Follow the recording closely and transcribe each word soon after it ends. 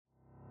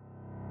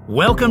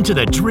Welcome to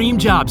the Dream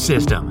Job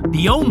System,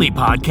 the only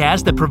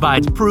podcast that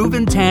provides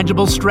proven,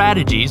 tangible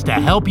strategies to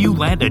help you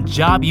land a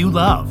job you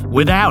love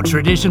without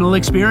traditional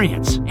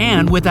experience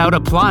and without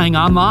applying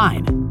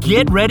online.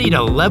 Get ready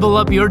to level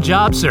up your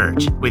job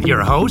search with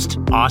your host,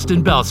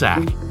 Austin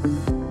Belsack.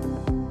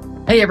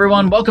 Hey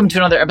everyone, welcome to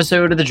another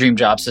episode of the Dream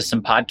Job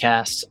System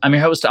podcast. I'm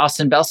your host,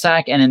 Austin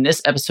Belsack, and in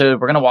this episode,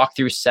 we're going to walk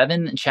through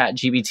 7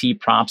 ChatGPT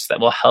prompts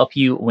that will help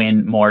you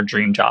win more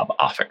dream job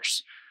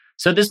offers.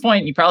 So at this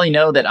point, you probably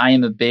know that I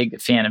am a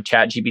big fan of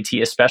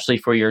ChatGPT, especially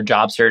for your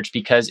job search,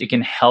 because it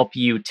can help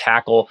you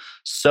tackle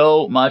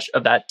so much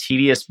of that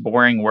tedious,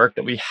 boring work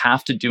that we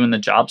have to do in the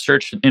job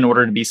search in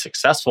order to be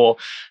successful,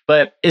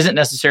 but isn't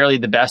necessarily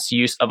the best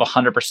use of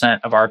 100%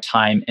 of our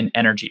time and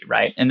energy,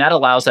 right? And that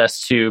allows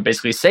us to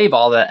basically save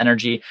all that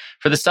energy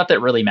for the stuff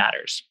that really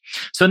matters.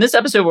 So in this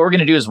episode, what we're going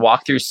to do is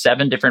walk through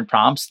 7 different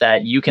prompts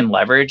that you can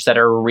leverage that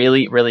are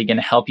really going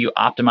to help you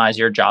optimize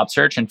your job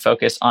search and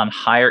focus on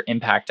higher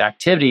impact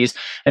activities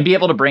and be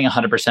able to bring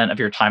 100% of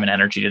your time and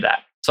energy to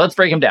that. So let's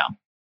break them down.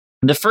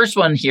 The first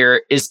one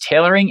here is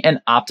tailoring and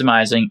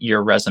optimizing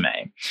your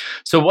resume.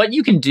 So what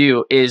you can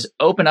do is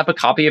open up a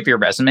copy of your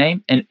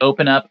resume and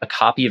open up a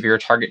copy of your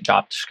target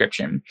job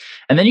description.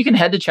 And then you can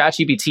head to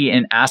ChatGPT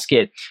and ask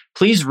it,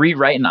 please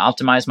rewrite and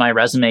optimize my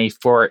resume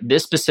for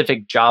this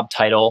specific job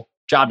title,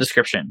 job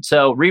description.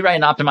 So rewrite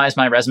and optimize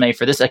my resume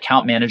for this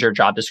account manager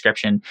job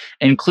description.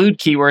 Include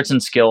keywords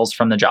and skills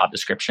from the job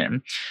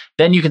description.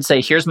 Then you can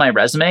say, here's my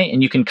resume,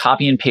 and you can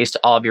copy and paste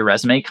all of your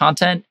resume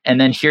content. And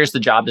then here's the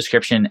job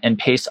description and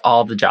paste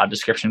all of the job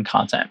description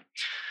content.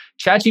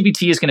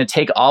 ChatGPT is going to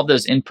take all of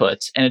those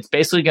inputs and it's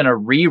basically going to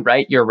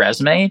rewrite your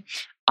resume,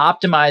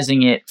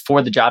 optimizing it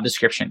for the job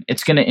description.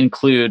 It's going to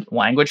include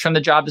language from the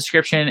job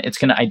description. It's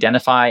going to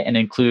identify and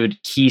include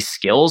key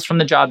skills from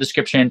the job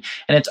description.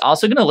 And it's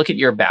also going to look at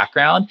your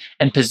background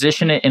and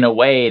position it in a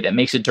way that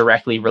makes it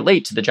directly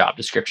relate to the job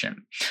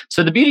description.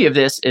 So the beauty of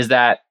this is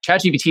that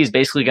ChatGPT is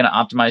basically going to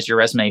optimize your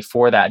resume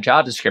for that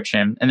job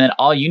description. And then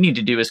all you need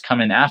to do is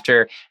come in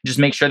after, just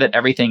make sure that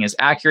everything is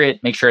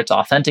accurate, make sure it's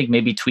authentic,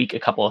 maybe tweak a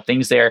couple of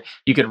things there.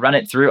 You could run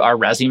it through our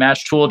Resi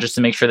Match tool just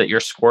to make sure that your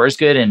score is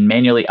good and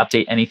manually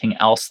update anything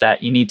else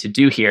that you need to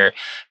do here.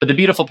 But the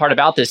beautiful part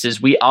about this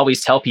is we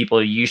always tell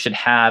people you should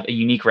have a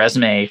unique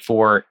resume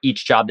for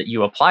each job that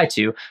you apply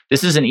to.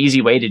 This is an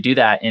easy way to do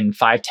that in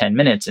 5-10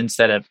 minutes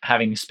instead of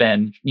having to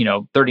spend,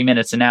 30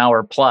 minutes, an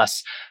hour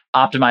plus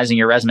optimizing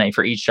your resume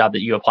for each job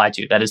that you apply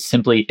to. That is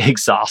simply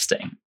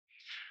exhausting.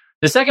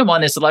 The second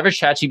one is to leverage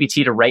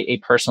ChatGPT to write a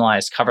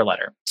personalized cover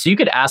letter. So you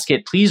could ask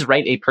it, please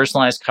write a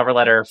personalized cover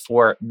letter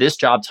for this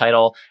job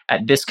title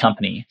at this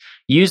company.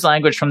 Use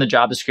language from the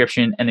job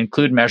description and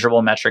include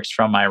measurable metrics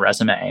from my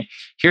resume.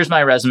 Here's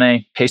my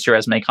resume, paste your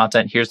resume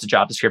content. Here's the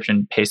job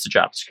description, paste the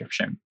job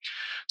description.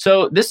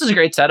 So this is a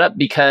great setup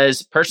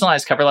because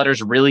personalized cover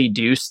letters really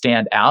do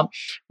stand out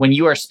when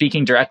you are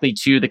speaking directly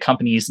to the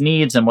company's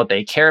needs and what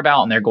they care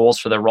about and their goals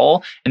for the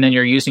role. And then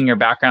you're using your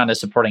background as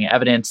supporting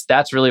evidence.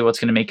 That's really what's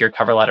going to make your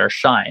cover letter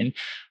shine.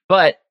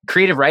 But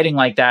creative writing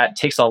like that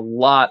takes a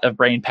lot of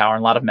brain power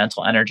and a lot of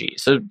mental energy.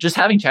 So just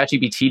having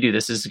ChatGPT do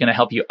this is going to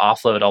help you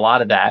offload a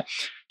lot of that.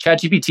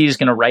 ChatGPT is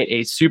going to write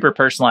a super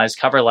personalized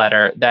cover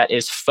letter that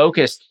is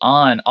focused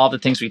on all the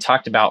things we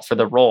talked about for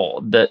the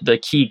role, the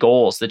key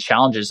goals, the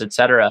challenges, et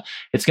cetera.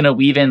 It's going to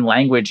weave in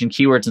language and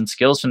keywords and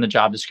skills from the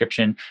job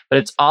description, but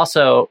it's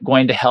also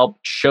going to help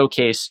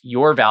showcase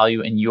your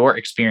value and your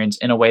experience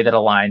in a way that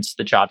aligns to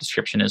the job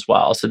description as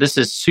well. So this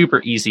is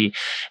super easy.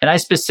 And I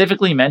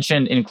specifically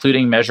mentioned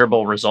including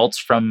measurable results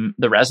from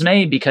the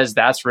resume because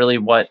that's really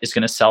what is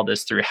going to sell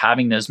this through.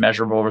 Having those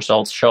measurable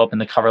results show up in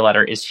the cover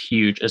letter is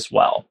huge as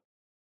well.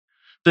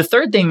 The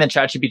third thing that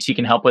ChatGPT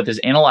can help with is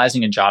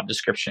analyzing a job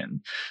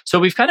description. So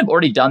we've kind of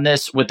already done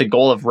this with the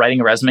goal of writing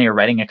a resume or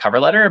writing a cover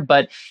letter.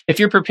 But if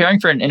you're preparing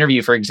for an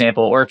interview, for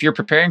example, or if you're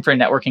preparing for a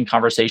networking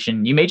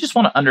conversation, you may just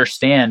want to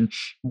understand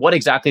what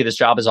exactly this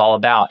job is all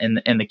about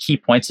and the key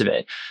points of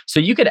it.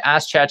 So you could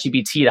ask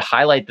ChatGPT to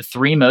highlight the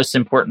 3 most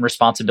important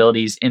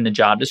responsibilities in the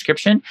job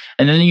description.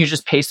 And then you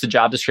just paste the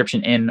job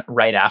description in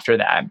right after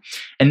that.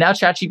 And now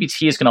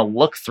ChatGPT is going to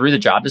look through the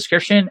job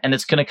description and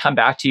it's going to come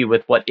back to you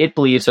with what it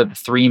believes are the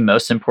 3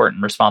 most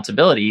important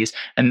responsibilities.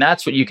 And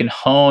that's what you can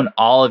hone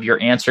all of your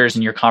answers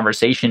and your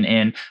conversation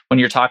in when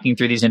you're talking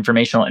through these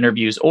informational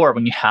interviews or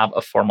when you have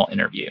a formal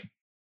interview.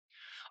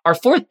 Our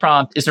fourth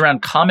prompt is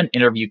around common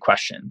interview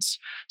questions.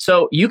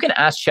 So you can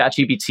ask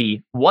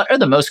ChatGPT, what are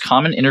the most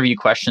common interview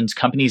questions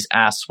companies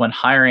ask when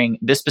hiring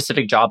this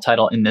specific job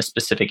title in this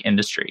specific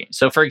industry?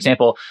 So for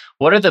example,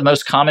 what are the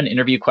most common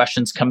interview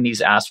questions companies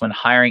ask when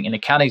hiring an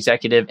account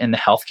executive in the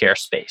healthcare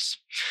space?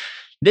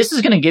 This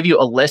is going to give you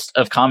a list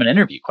of common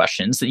interview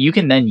questions that you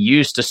can then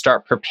use to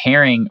start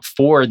preparing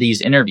for these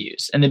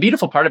interviews. And the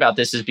beautiful part about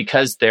this is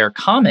because they're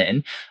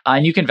common,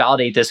 and you can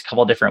validate this a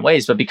couple of different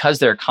ways, but because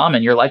they're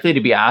common, you're likely to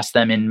be asked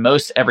them in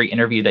most every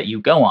interview that you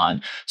go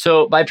on.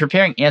 So by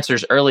preparing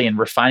answers early and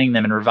refining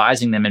them and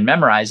revising them and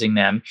memorizing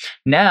them,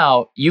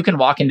 now you can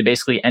walk into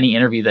basically any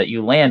interview that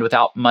you land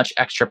without much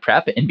extra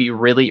prep and be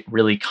really,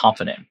 really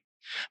confident.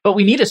 But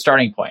we need a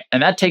starting point.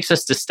 And that takes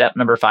us to step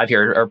number 5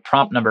 here, or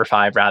prompt number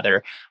 5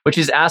 rather, which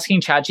is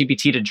asking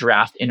ChatGPT to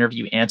draft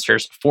interview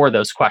answers for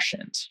those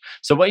questions.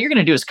 So what you're going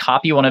to do is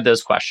copy one of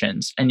those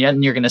questions, and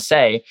then you're going to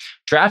say,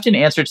 draft an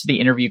answer to the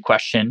interview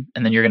question,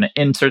 and then you're going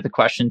to insert the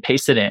question,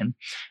 paste it in,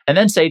 and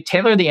then say,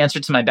 tailor the answer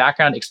to my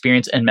background,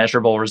 experience, and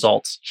measurable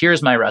results.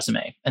 Here's my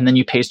resume. And then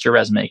you paste your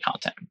resume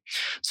content.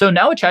 So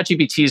now what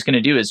ChatGPT is going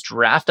to do is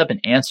draft up an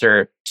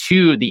answer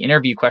to the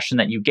interview question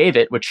that you gave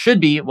it, which should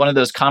be one of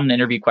those common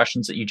interview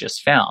questions that you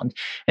just found.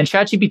 And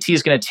ChatGPT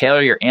is going to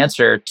tailor your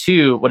answer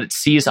to what it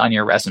sees on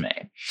your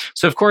resume.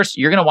 So of course,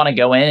 you're going to want to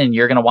go in and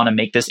you're going to want to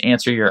make this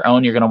answer your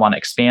own. You're going to want to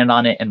expand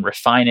on it and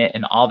refine it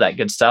and all that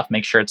good stuff.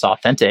 Make sure it's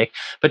authentic.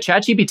 But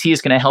ChatGPT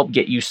is going to help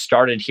get you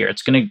started here.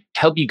 It's going to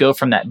help you go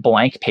from that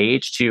blank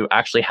page to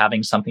actually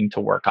having something to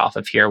work off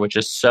of here, which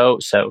is so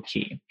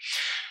key.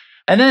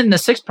 And then the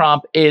 6th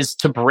prompt is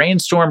to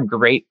brainstorm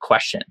great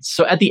questions.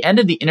 So at the end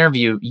of the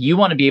interview, you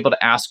want to be able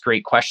to ask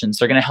great questions.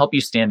 They're going to help you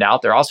stand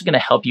out. They're also going to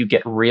help you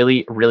get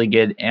really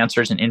good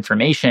answers and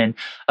information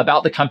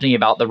about the company,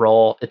 about the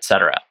role,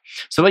 etc.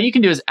 So what you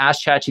can do is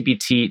ask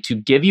ChatGPT to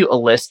give you a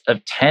list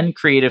of 10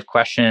 creative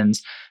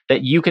questions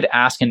that you could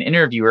ask an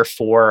interviewer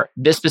for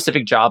this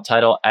specific job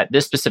title at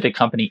this specific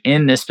company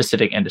in this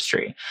specific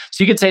industry.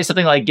 So you could say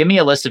something like, give me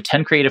a list of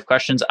 10 creative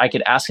questions I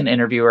could ask an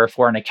interviewer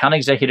for an account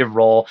executive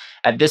role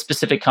at this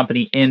specific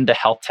company in the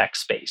health tech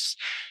space.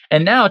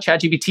 And now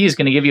ChatGPT is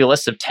going to give you a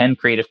list of 10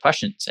 creative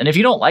questions. And if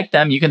you don't like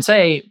them, you can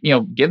say,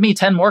 give me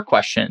 10 more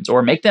questions,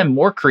 or make them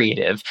more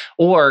creative,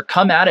 or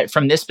come at it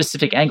from this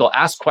specific angle,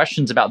 ask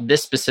questions about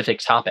this specific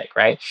topic,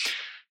 right?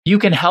 You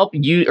can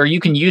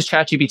use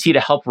ChatGPT to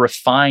help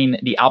refine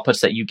the outputs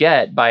that you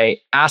get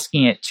by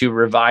asking it to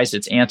revise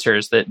its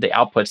answers, the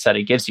outputs that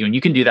it gives you. And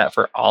you can do that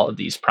for all of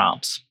these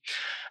prompts.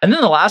 And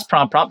then the last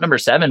prompt number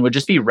 7, would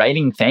just be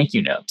writing thank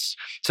you notes.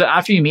 So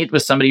after you meet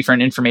with somebody for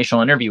an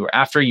informational interview, or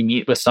after you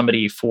meet with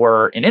somebody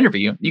for an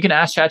interview, you can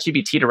ask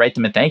ChatGPT to write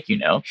them a thank you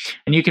note.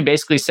 And you can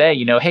basically say,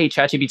 hey,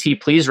 ChatGPT,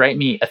 please write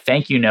me a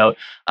thank you note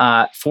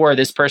for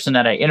this person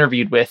that I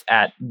interviewed with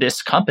at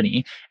this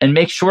company, and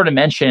make sure to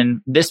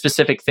mention this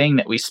specific thing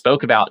that we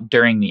spoke about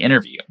during the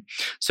interview.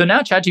 So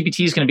now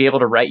ChatGPT is going to be able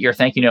to write your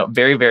thank you note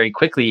very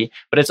quickly,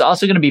 but it's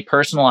also going to be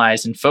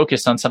personalized and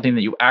focused on something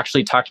that you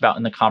actually talked about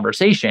in the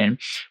conversation,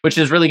 which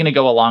is really going to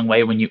go a long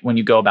way when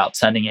you go about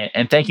sending it.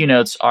 And thank you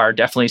notes are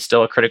definitely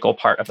still a critical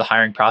part of the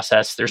hiring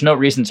process. There's no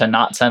reason to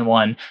not send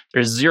one.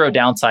 There's zero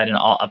downside and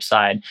all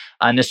upside.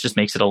 And this just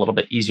makes it a little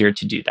bit easier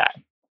to do that.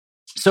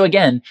 So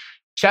again,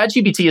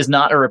 ChatGPT is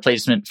not a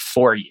replacement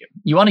for you.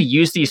 You want to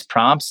use these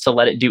prompts to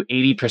let it do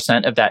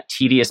 80% of that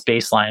tedious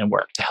baseline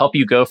work to help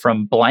you go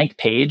from blank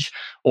page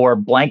or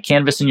blank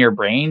canvas in your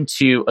brain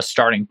to a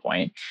starting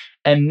point.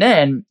 And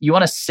then you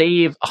want to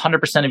save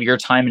 100% of your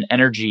time and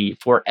energy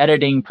for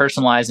editing,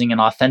 personalizing, and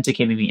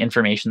authenticating the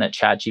information that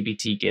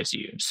ChatGPT gives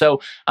you.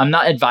 So I'm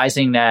not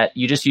advising that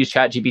you just use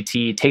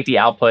ChatGPT, take the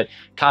output,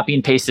 copy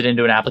and paste it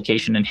into an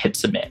application and hit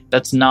submit.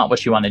 That's not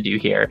what you want to do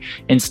here.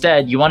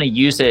 Instead, you want to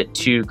use it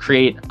to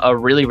create a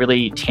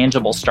really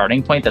tangible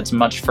starting point that's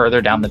much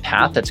further down the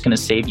path that's going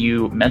to save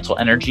you mental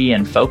energy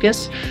and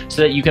focus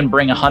so that you can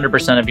bring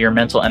 100% of your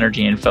mental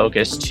energy and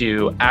focus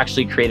to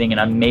actually creating an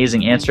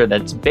amazing answer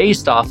that's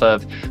based off of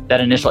that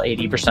initial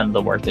 80% of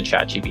the work that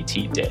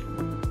ChatGPT did.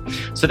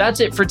 So that's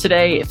it for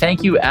today.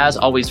 Thank you as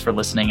always for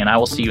listening, and I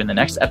will see you in the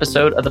next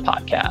episode of the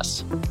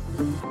podcast.